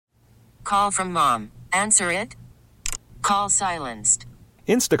Call from mom. Answer it. Call silenced.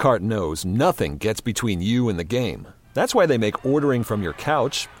 Instacart knows nothing gets between you and the game. That's why they make ordering from your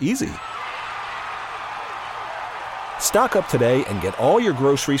couch easy. Stock up today and get all your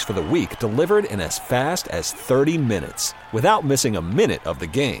groceries for the week delivered in as fast as 30 minutes without missing a minute of the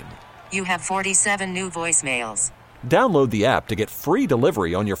game. You have 47 new voicemails. Download the app to get free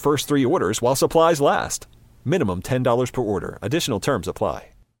delivery on your first 3 orders while supplies last. Minimum $10 per order. Additional terms apply.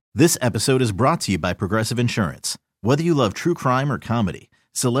 This episode is brought to you by Progressive Insurance. Whether you love true crime or comedy,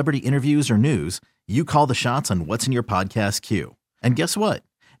 celebrity interviews or news, you call the shots on what's in your podcast queue. And guess what?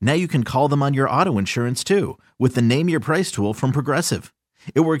 Now you can call them on your auto insurance too with the Name Your Price tool from Progressive.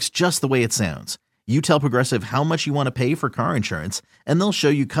 It works just the way it sounds. You tell Progressive how much you want to pay for car insurance, and they'll show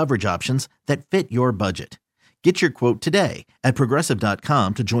you coverage options that fit your budget. Get your quote today at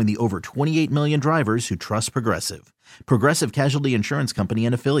Progressive.com to join the over 28 million drivers who trust Progressive. Progressive Casualty Insurance Company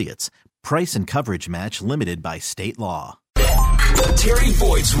and Affiliates. Price and coverage match limited by state law. Terry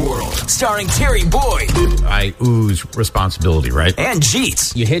Boyd's World, starring Terry Boyd. I ooze responsibility, right? And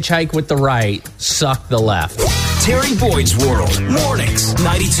Jeetz. You hitchhike with the right, suck the left. Terry Boyd's World, mornings,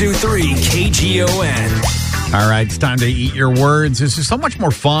 92.3 KGON. All right, it's time to eat your words. This is so much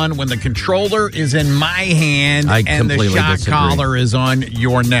more fun when the controller is in my hand and the shot collar is on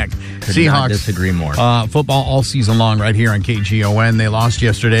your neck. Could not disagree more. Football all season long right here on KGON. They lost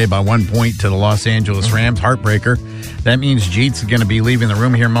yesterday by 1 point to the Los Angeles Rams. Heartbreaker. That means Jeetz is going to be leaving the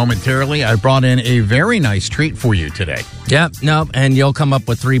room here momentarily. I brought in a very nice treat for you today. Yep, nope, and you'll come up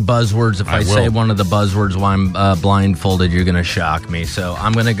with 3 buzzwords. If I say one of the buzzwords while I'm blindfolded, you're going to shock me. So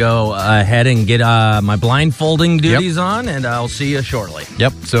I'm going to go ahead and get my blindfolding duties on, and I'll see you shortly.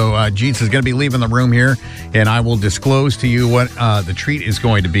 Yep, so Jeetz is going to be leaving the room here, and I will disclose to you what the treat is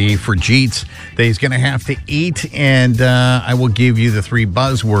going to be for Jeetz that he's going to have to eat, and I will give you the 3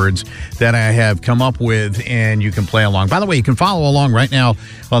 buzzwords that I have come up with, and you can play along. By the way, you can follow along right now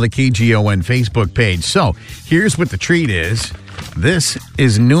on the KGON Facebook page. So here's what the treat is. This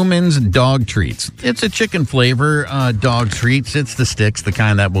is Newman's Dog Treats. It's a chicken flavor dog treats. It's the sticks, the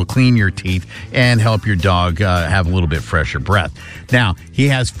kind that will clean your teeth and help your dog have a little bit fresher breath. Now, he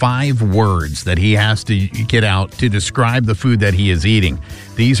has 5 words that he has to get out to describe the food that he is eating.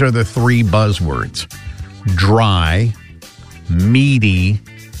 These are the 3 buzzwords: dry, meaty,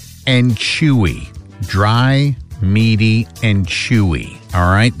 and chewy. Dry, meaty, and chewy.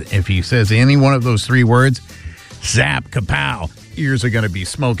 All right? If he says any one of those 3 words, zap, kapow, ears are going to be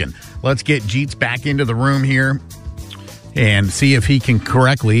smoking. Let's get Jeetz back into the room here and see if he can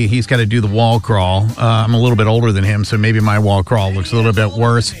correctly. He's got to do the wall crawl. I'm a little bit older than him, so maybe my wall crawl looks a little bit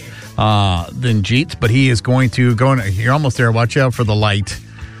worse than Jeetz, but he is going to go in. You're almost there. Watch out for the light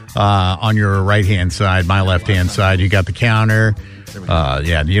on your right-hand side, my left-hand side. You got the counter.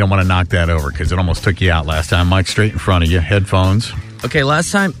 Yeah, you don't want to knock that over because it almost took you out last time. Mike, straight in front of you. Headphones. Okay,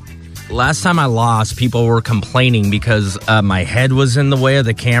 last time I lost, people were complaining because my head was in the way of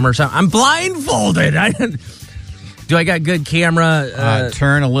the camera. So I'm blindfolded. Do I got good camera?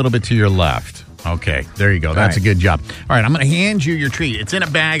 Turn a little bit to your left. Okay, there you go. That's a good job. All right, I'm going to hand you your treat. It's in a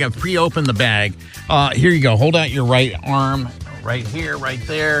bag. I've pre-opened the bag. Here you go. Hold out your right arm. Right here, right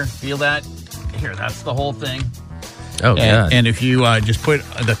there. Feel that? Here, that's the whole thing. Oh, yeah. And if you just put,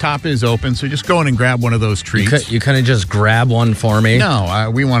 the top is open, so just go in and grab one of those treats. You kind of just grab one for me?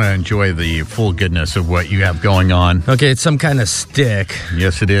 No, we want to enjoy the full goodness of what you have going on. Okay, it's some kind of stick.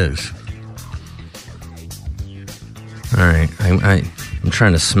 Yes, it is. All right, I'm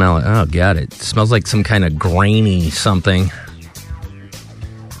trying to smell it. Oh, got it. It smells like some kind of grainy something.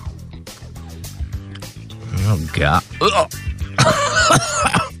 Oh, God.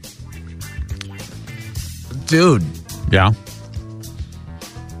 Dude. Yeah.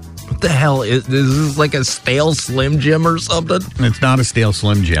 What the hell is this? Like a stale Slim Jim or something? It's not a stale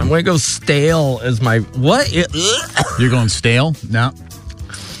Slim Jim. I'm going to go stale as my... What? You're going stale? No.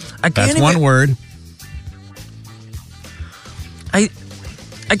 That's one word. I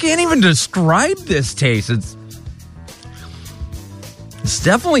can't even describe this taste. It's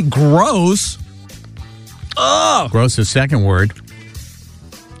definitely gross. Oh, gross is second word.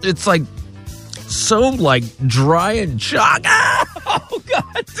 It's like so like dry and chalk. Oh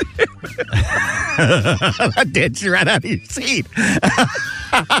God! That did you right out of your seat.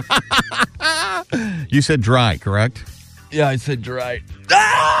 You said dry, correct? Yeah, I said dry.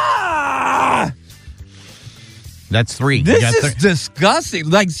 Ah! That's 3. This is disgusting.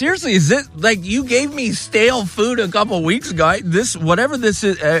 Like, seriously, is it like you gave me stale food a couple weeks ago? This, whatever this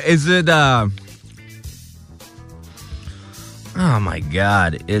is it, oh my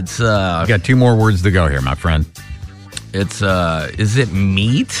God. It's, you got 2 more words to go here, my friend. It's, is it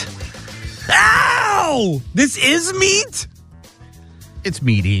meat? No! This is meat? It's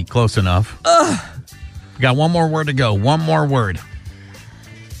meaty. Close enough. We got one more word to go. One more word.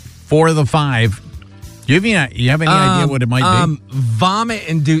 4 of the 5. Do you have any idea what it might be? Vomit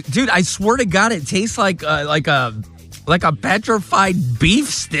and dude, I swear to God, it tastes like a petrified beef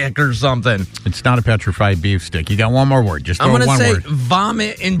stick or something. It's not a petrified beef stick. You got one more word. Just throw I'm one gonna say word.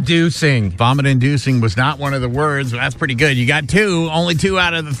 vomit-inducing. Vomit-inducing was not one of the words. That's pretty good. You got 2. Only 2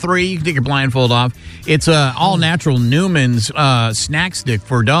 out of the 3. You can take your blindfold off. It's all-natural Newman's snack stick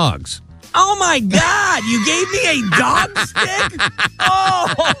for dogs. Oh, my God. You gave me a dog stick?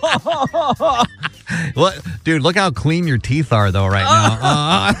 Oh. What? Dude, look how clean your teeth are, though, right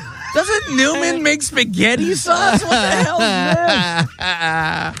now. Doesn't Newman make spaghetti sauce? What the hell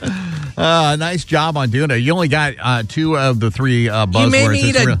is this? Nice job on doing it. You only got 2 of the 3 buzzwords. You made me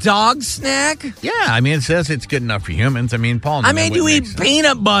eat a dog snack? Yeah, I mean, it says it's good enough for humans. I mean, Paul. I made you eat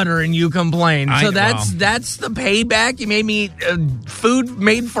peanut butter and you complained. So that's the payback. You made me eat food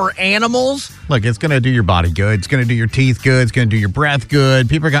made for animals. Look, it's going to do your body good. It's going to do your teeth good. It's going to do your breath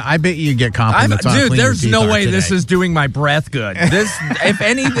good. I bet you get compliments on dude, clean there's your teeth no way today. this is doing my breath good. This, if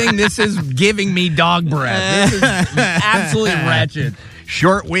anything, this is giving me dog breath. This is absolutely wretched.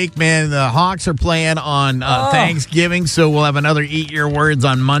 Short week, man. The Hawks are playing on Thanksgiving, so we'll have another Eat Your Words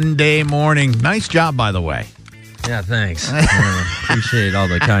on Monday morning. Nice job, by the way. Yeah, thanks. Appreciate all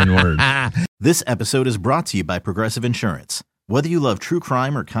the kind words. This episode is brought to you by Progressive Insurance. Whether you love true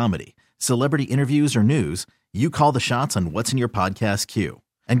crime or comedy, celebrity interviews or news, you call the shots on what's in your podcast queue.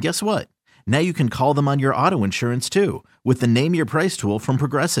 And guess what? Now you can call them on your auto insurance, too, with the Name Your Price tool from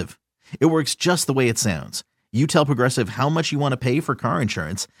Progressive. It works just the way it sounds. You tell Progressive how much you want to pay for car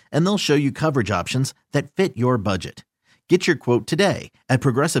insurance, and they'll show you coverage options that fit your budget. Get your quote today at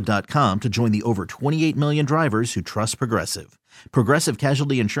Progressive.com to join the over 28 million drivers who trust Progressive. Progressive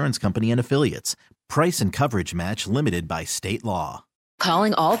Casualty Insurance Company and Affiliates. Price and coverage match limited by state law.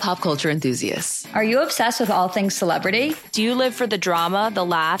 Calling all pop culture enthusiasts. Are you obsessed with all things celebrity? Do you live for the drama, the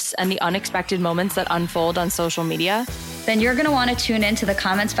laughs, and the unexpected moments that unfold on social media? Then you're going to want to tune into the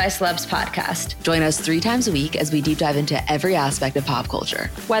Comments by Celebs podcast. Join us 3 times a week as we deep dive into every aspect of pop culture.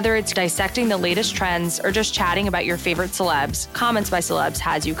 Whether it's dissecting the latest trends or just chatting about your favorite celebs, Comments by Celebs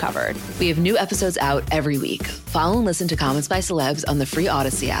has you covered. We have new episodes out every week. Follow and listen to Comments by Celebs on the free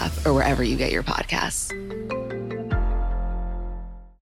Odyssey app or wherever you get your podcasts.